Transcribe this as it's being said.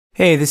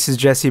Hey, this is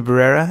Jesse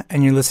Barrera,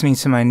 and you're listening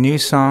to my new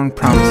song,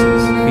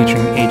 Promises,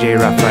 featuring AJ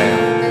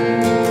Rafael.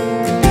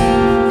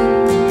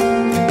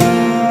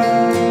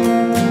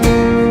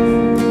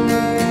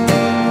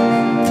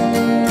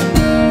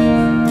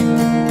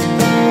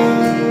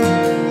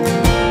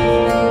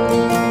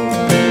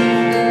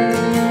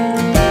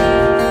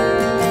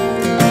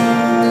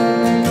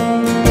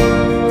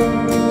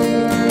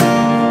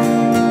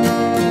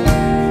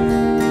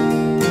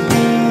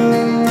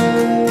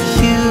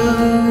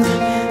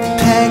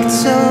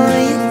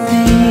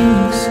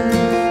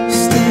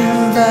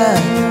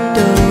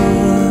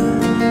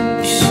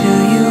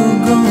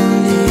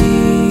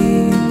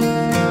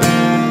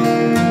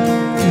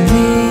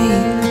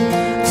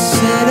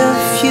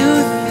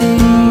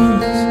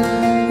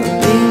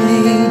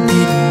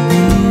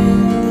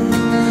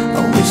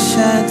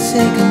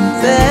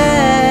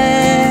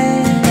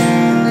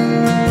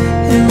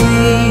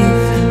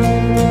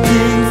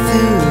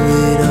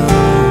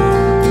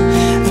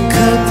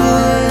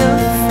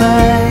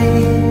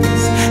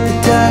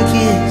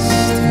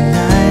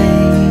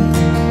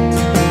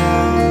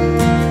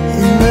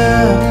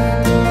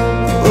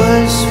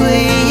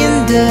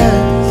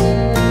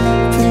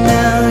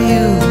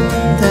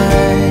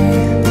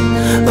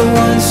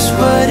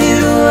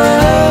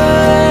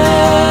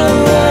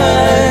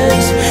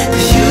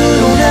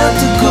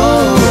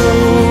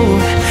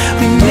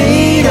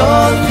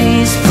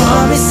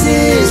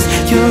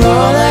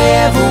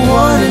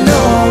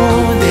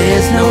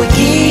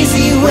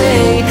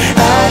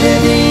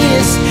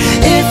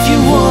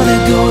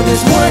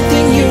 There's one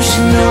thing you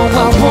should know,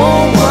 I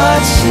won't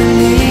watch you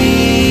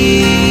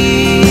leave.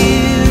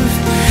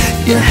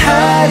 Your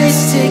heart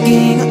is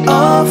taking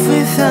off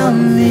without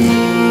me.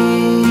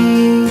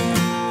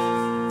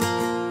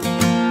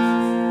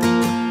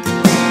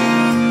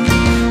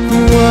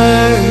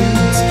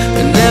 Words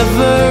are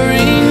never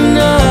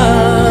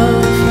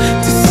enough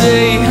to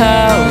say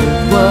how it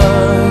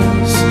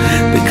was.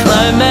 The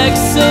climax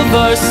of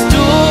our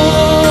story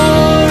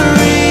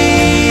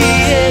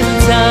and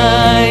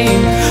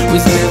time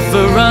was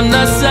never on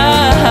our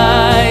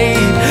side,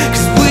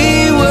 'cause we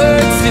were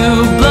too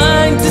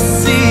blind to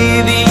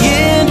see the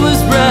end was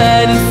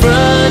right in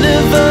front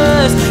of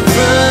us,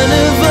 front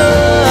of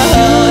us.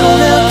 You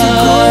don't have to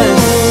go.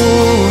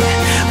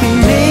 We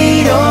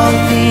made all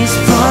these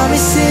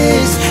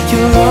promises.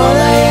 You're all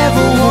I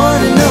ever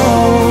wanna know.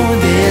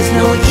 There's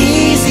no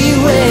easy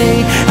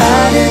way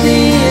out of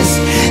this.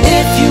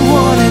 If you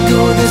wanna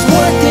go, there's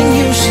one thing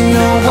you should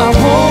know, I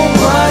won't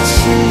watch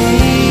you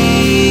leave.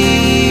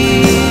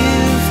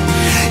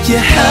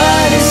 Your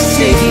heart is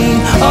taking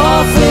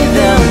off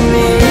without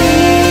me.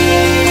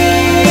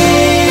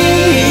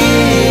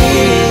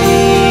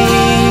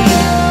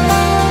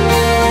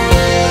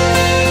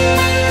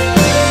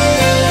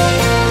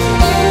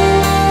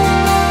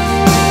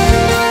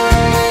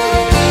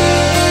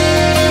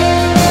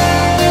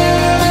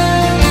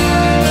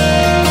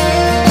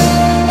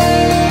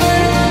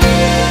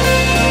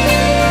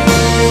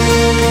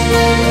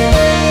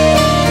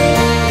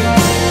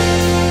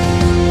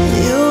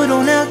 You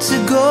don't have to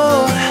go.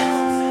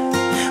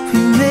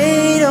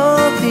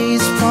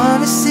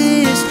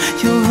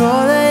 You're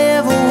all I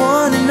ever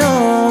wanna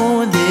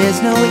know. There's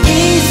no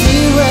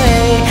easy way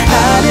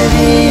out of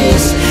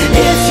this.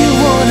 If you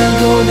wanna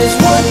go, there's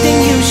one thing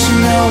you should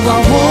know, I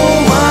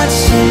won't watch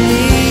you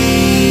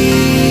leave.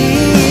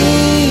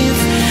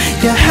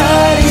 Your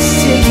heart is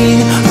taking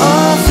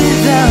off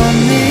without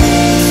me.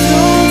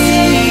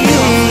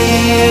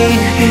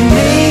 You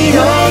made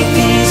all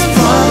these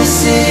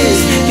promises.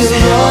 You're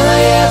all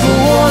I ever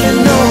wanna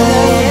know.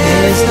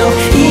 There's no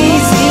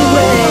easy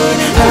way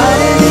out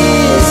of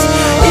this.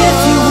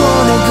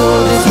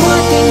 There's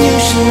one thing you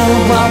should know,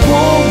 I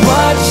won't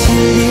watch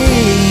you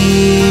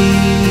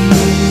leave.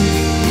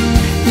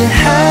 Your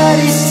heart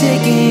is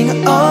taking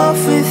off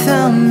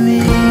without me.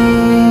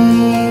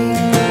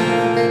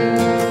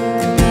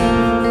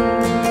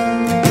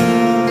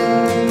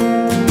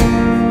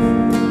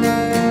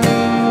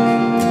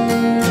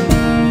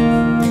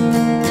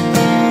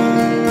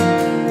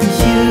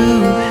 You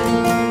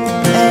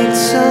act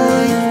so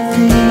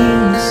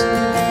things,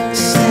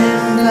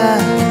 stand by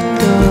the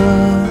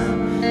door.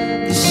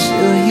 You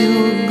sure you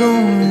were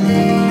going